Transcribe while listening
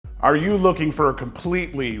Are you looking for a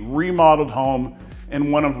completely remodeled home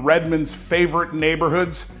in one of Redmond's favorite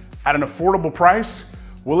neighborhoods at an affordable price?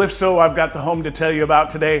 Well, if so, I've got the home to tell you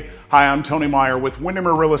about today. Hi, I'm Tony Meyer with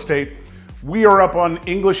Windermere Real Estate. We are up on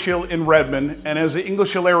English Hill in Redmond, and as the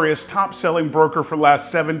English Hill area's top-selling broker for the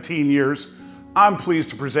last 17 years, I'm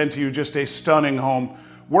pleased to present to you just a stunning home.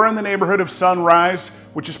 We're in the neighborhood of Sunrise,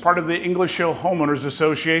 which is part of the English Hill Homeowners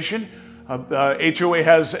Association. HOA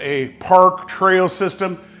has a park trail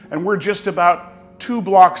system, and we're just about 2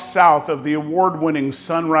 blocks south of the award-winning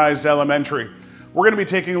Sunrise Elementary. We're going to be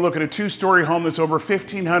taking a look at a 2-story home that's over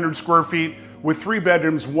 1,500 square feet with 3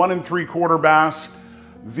 bedrooms, 1 3/4 baths.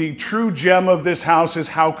 The true gem of this house is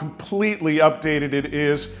how completely updated it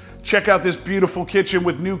is. Check out this beautiful kitchen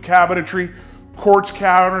with new cabinetry, quartz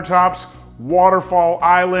countertops, waterfall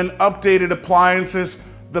island, updated appliances.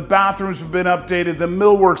 The bathrooms have been updated, the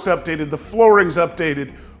millwork's updated, the flooring's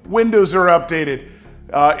updated, windows are updated.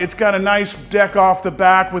 It's got a nice deck off the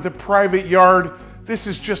back with a private yard. This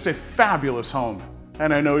is just a fabulous home,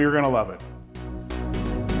 and I know you're gonna love it.